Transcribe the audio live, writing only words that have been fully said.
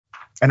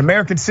an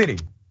American city,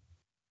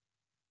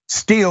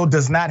 still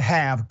does not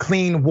have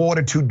clean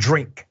water to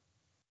drink.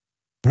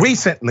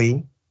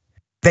 Recently,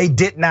 they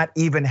did not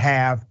even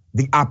have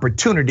the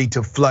opportunity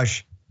to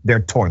flush their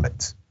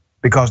toilets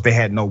because they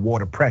had no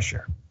water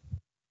pressure.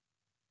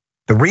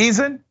 The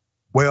reason?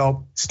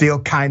 Well, still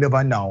kind of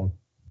unknown.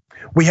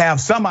 We have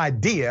some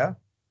idea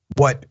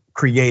what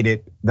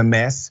created the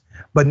mess,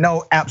 but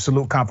no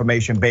absolute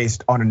confirmation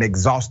based on an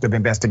exhaustive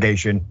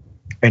investigation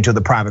into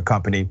the private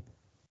company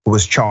who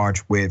was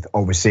charged with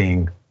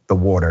overseeing the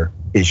water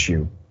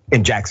issue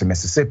in Jackson,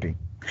 Mississippi.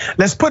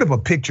 Let's put up a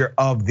picture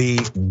of the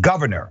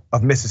governor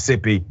of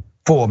Mississippi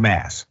full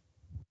mass.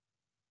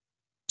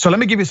 So let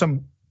me give you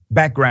some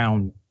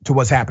background to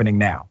what's happening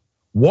now.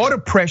 Water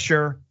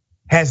pressure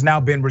has now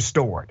been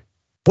restored.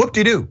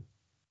 Whoop-de-doo.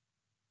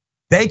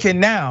 They can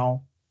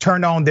now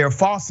turn on their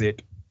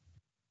faucet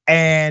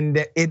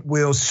and it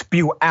will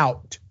spew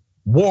out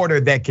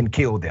water that can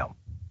kill them.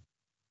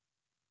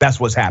 That's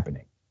what's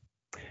happening.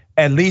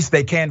 At least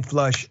they can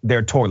flush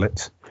their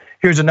toilets.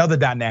 Here's another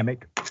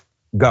dynamic,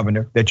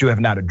 Governor, that you have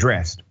not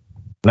addressed.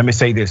 Let me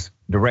say this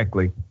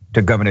directly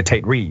to Governor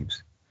Tate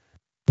Reeves.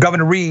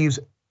 Governor Reeves,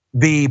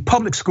 the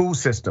public school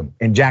system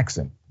in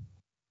Jackson,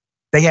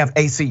 they have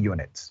AC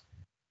units.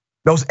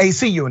 Those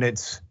AC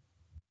units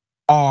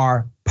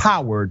are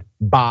powered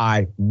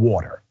by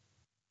water.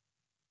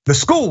 The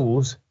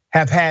schools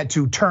have had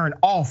to turn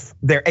off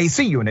their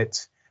AC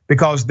units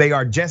because they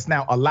are just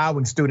now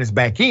allowing students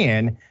back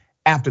in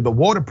after the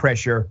water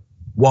pressure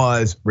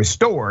was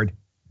restored,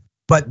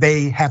 but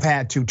they have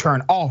had to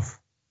turn off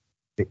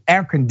the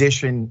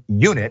air-conditioned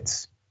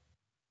units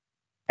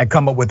and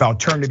come up with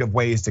alternative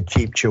ways to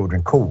keep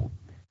children cool.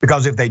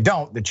 Because if they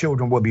don't, the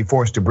children will be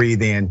forced to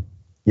breathe in,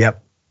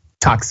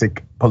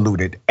 toxic,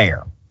 polluted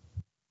air.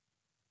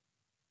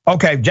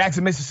 Okay,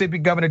 Jackson, Mississippi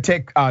Governor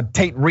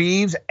Tate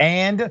Reeves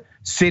and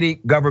city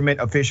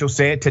government officials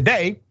said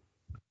today,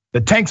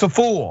 the tanks are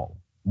full,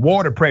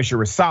 water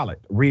pressure is solid,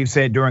 Reeves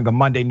said during a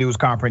Monday news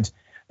conference.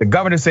 The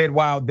governor said,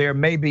 while there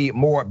may be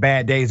more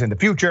bad days in the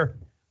future,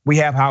 we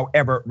have,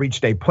 however,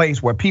 reached a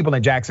place where people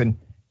in Jackson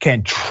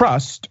can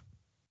trust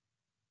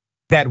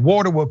that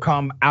water will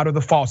come out of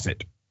the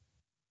faucet.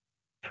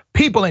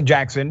 People in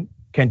Jackson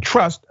can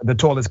trust the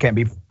toilets can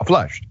be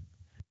flushed.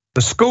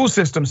 The school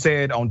system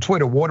said on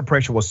Twitter, water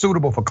pressure was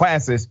suitable for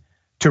classes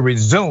to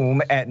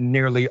resume at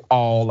nearly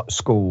all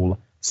school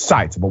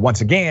sites. But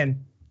once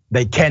again,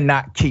 they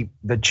cannot keep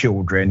the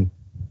children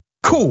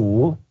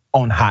cool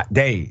on hot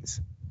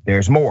days.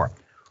 There's more.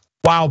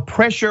 While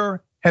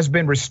pressure has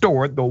been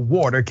restored, the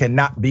water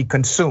cannot be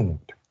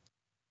consumed.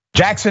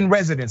 Jackson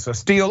residents are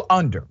still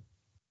under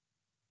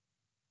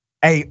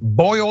a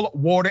boil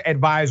water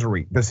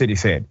advisory, the city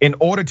said. In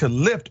order to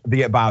lift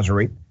the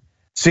advisory,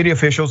 city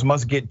officials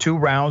must get 2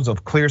 rounds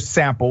of clear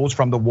samples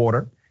from the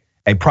water,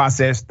 a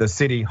process the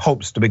city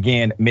hopes to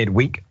begin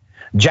midweek.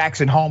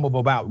 Jackson, home of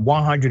about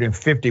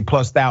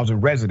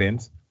 150,000+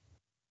 residents,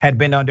 had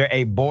been under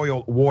a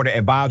boil water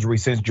advisory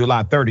since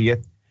July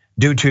 30th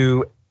due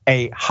to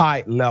a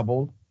high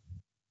level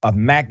of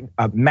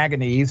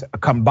manganese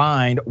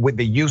combined with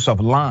the use of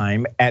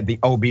lime at the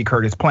O.B.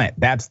 Curtis plant.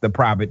 That's the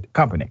private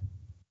company.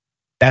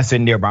 That's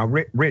in nearby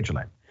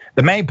Ridgeland.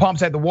 The main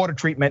pumps at the water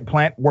treatment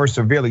plant were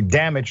severely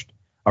damaged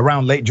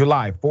around late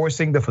July,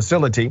 forcing the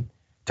facility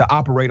to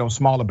operate on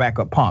smaller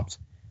backup pumps.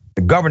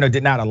 The governor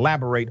did not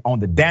elaborate on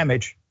the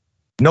damage,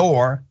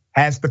 nor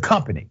has the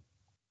company.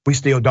 We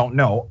still don't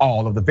know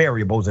all of the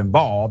variables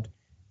involved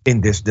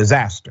in this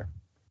disaster.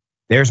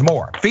 There's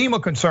more.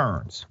 FEMA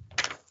concerns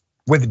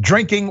with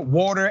drinking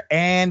water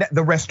and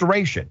the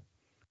restoration.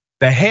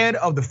 The head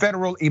of the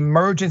Federal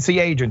Emergency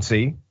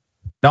Agency,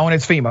 known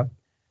as FEMA,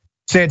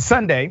 said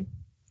Sunday,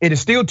 it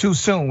is still too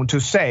soon to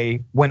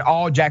say when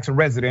all Jackson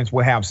residents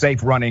will have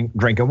safe running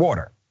drinking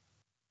water.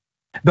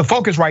 The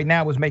focus right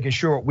now is making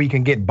sure we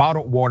can get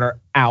bottled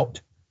water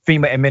out,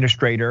 FEMA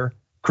Administrator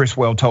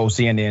Criswell told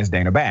CNN's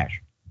Dana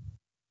Bash.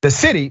 The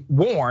city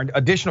warned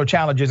additional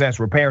challenges as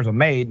repairs are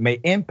made may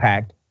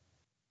impact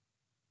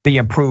the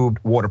improved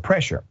water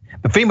pressure.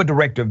 The FEMA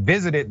director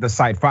visited the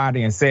site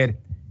Friday and said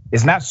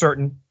it's not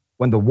certain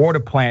when the water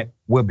plant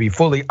will be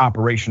fully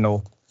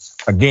operational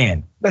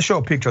again. Let's show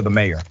a picture of the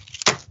mayor,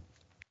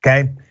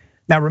 okay?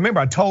 Now remember,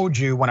 I told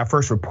you when I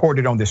first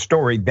reported on this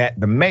story that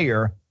the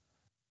mayor,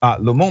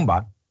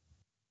 Lumumba,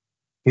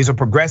 he's a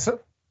progressive,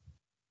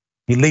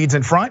 he leads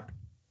in front,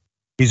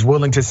 he's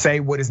willing to say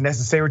what is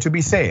necessary to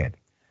be said.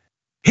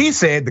 He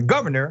said the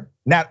governor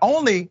not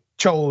only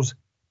chose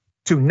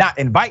to not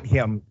invite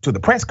him to the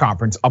press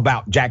conference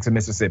about Jackson,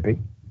 Mississippi,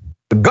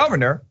 the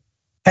governor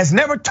has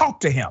never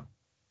talked to him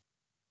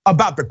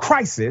about the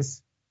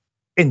crisis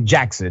in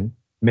Jackson,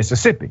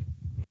 Mississippi.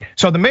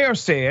 So the mayor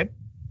said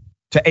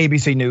to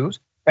ABC News,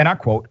 and I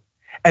quote,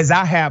 as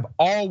I have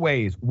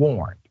always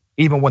warned,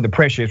 even when the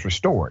pressure is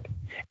restored,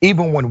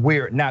 even when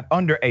we're not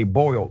under a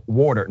boil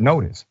water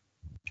notice,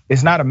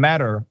 it's not a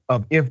matter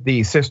of if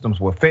these systems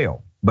will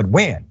fail, but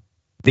when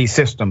these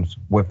systems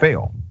will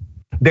fail.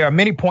 There are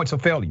many points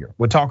of failure.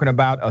 We're talking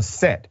about a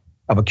set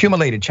of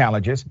accumulated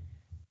challenges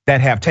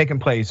that have taken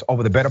place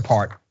over the better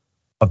part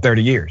of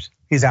 30 years.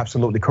 He's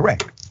absolutely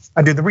correct.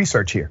 I did the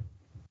research here.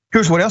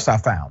 Here's what else I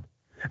found.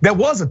 There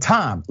was a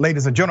time,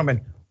 ladies and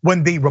gentlemen,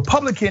 when the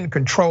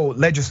Republican-controlled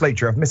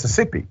legislature of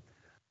Mississippi,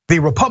 the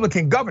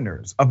Republican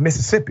governors of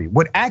Mississippi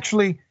would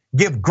actually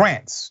give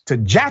grants to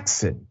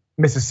Jackson,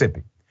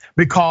 Mississippi,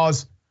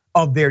 because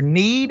of their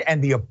need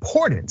and the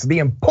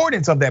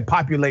importance of their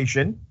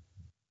population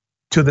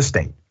to the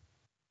state.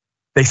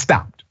 They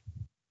stopped.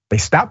 They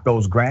stopped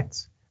those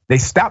grants. They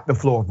stopped the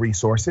flow of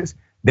resources.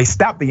 They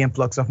stopped the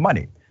influx of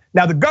money.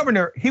 Now, the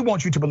governor, he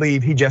wants you to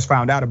believe he just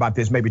found out about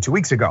this maybe 2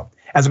 weeks ago.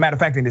 As a matter of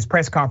fact, in his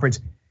press conference,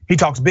 he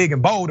talks big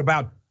and bold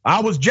about,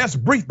 I was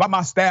just briefed by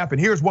my staff and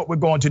here's what we're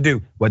going to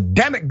do. Well,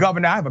 damn it,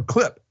 Governor, I have a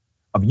clip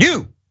of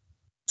you,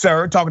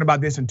 sir, talking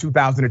about this in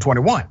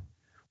 2021,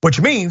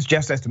 which means,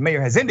 just as the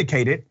mayor has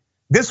indicated,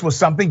 this was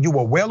something you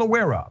were well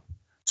aware of.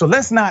 So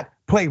let's not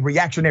play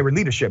reactionary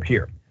leadership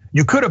here.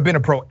 You could have been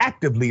a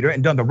proactive leader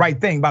and done the right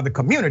thing by the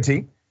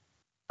community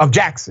of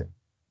Jackson.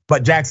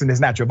 But Jackson is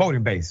not your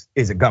voting base,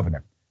 is it,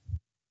 Governor?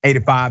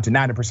 85 to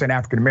 90%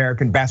 African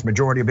American, vast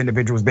majority of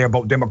individuals there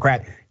vote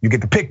Democrat. You get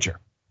the picture.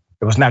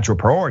 It was not your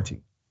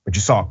priority, but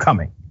you saw it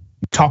coming.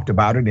 You talked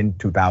about it in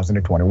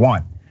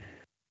 2021.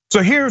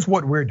 So here's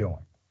what we're doing.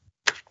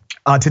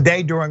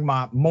 Today during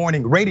my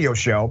morning radio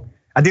show,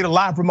 I did a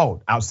live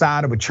remote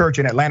outside of a church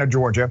in Atlanta,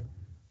 Georgia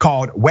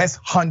called West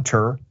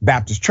Hunter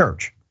Baptist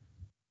Church.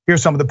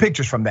 Here's some of the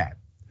pictures from that.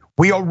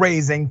 We are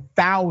raising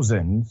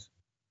thousands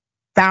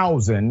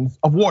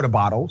of water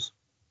bottles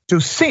to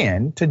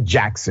send to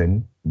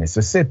Jackson,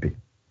 Mississippi.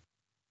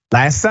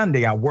 Last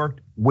Sunday, I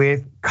worked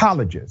with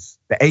colleges,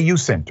 the AU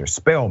Center,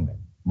 Spelman,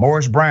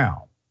 Morris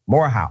Brown,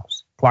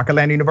 Morehouse, Clark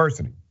Atlanta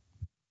University,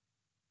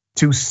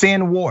 to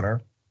send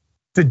water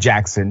to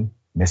Jackson,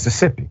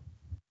 Mississippi.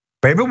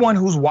 For everyone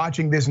who's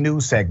watching this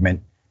news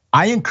segment,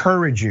 I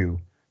encourage you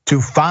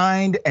to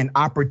find an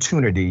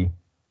opportunity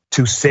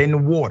to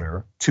send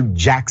water to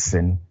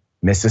Jackson,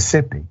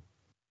 Mississippi.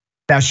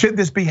 Now, should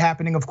this be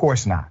happening? Of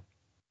course not.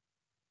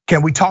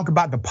 Can we talk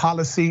about the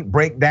policy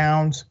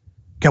breakdowns?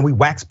 Can we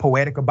wax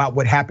poetic about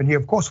what happened here?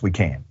 Of course we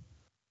can.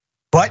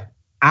 But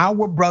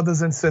our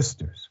brothers and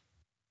sisters,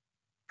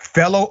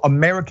 fellow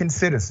American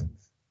citizens,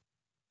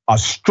 are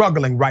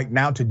struggling right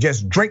now to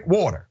just drink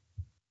water.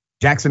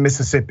 Jackson,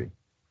 Mississippi.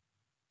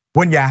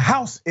 When your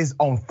house is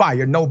on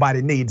fire,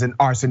 nobody needs an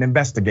arson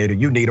investigator.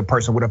 You need a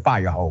person with a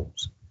fire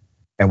hose.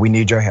 And we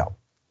need your help.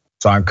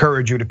 So I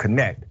encourage you to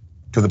connect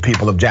to the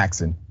people of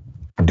Jackson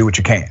and do what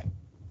you can.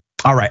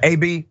 All right,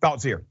 A.B.,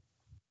 thoughts here.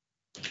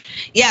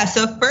 Yeah,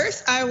 so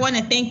first I want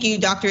to thank you,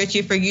 Dr.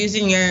 Richey, for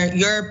using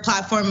your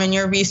platform and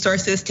your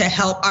resources to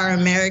help our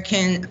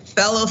American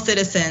fellow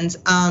citizens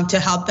to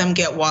help them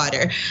get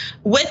water.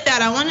 With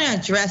that, I want to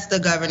address the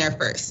governor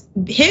first.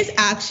 His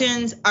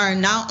actions are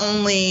not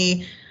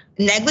only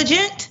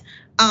negligent,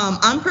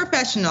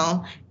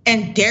 unprofessional,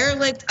 and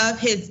derelict of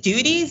his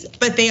duties,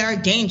 but they are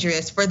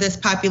dangerous for this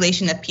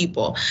population of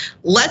people.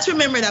 Let's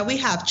remember that we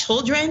have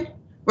children,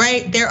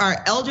 right? There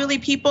are elderly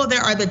people,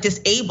 there are the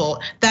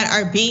disabled that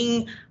are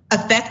being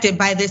affected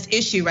by this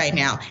issue right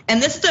now.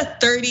 And this is a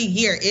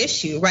 30-year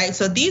issue, right?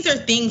 So these are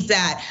things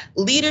that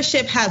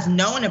leadership has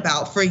known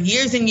about for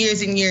years and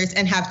years and years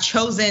and have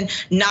chosen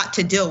not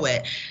to deal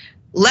with.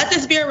 Let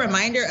this be a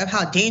reminder of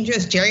how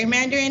dangerous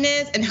gerrymandering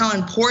is and how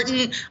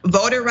important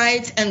voter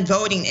rights and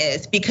voting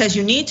is, because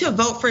you need to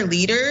vote for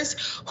leaders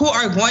who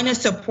are going to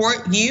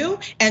support you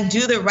and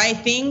do the right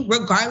thing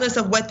regardless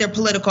of what their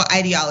political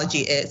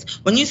ideology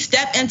is. When you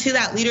step into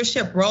that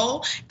leadership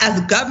role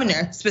as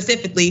governor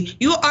specifically,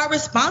 you are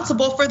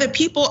responsible for the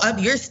people of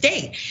your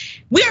state.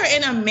 We are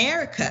in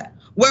America,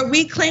 where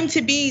we claim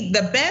to be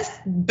the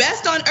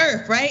best on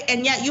earth, right?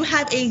 And yet you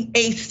have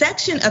a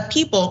section of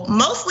people,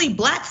 mostly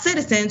Black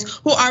citizens,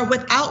 who are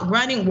without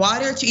running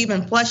water to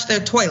even flush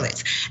their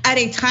toilets. At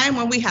a time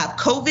when we have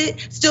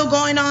COVID still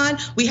going on,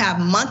 we have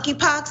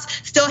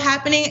monkeypox still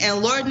happening,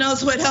 and Lord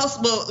knows what else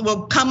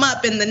will come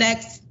up in the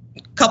next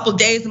couple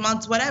days,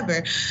 months,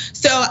 whatever.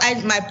 So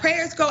my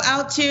prayers go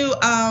out to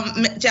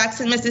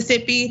Jackson,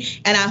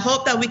 Mississippi, and I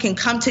hope that we can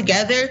come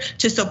together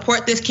to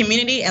support this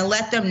community and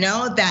let them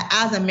know that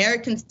as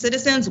American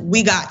citizens,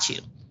 we got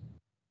you.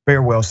 Very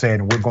well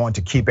said, and we're going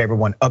to keep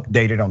everyone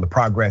updated on the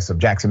progress of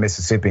Jackson,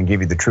 Mississippi, and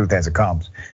give you the truth as it comes.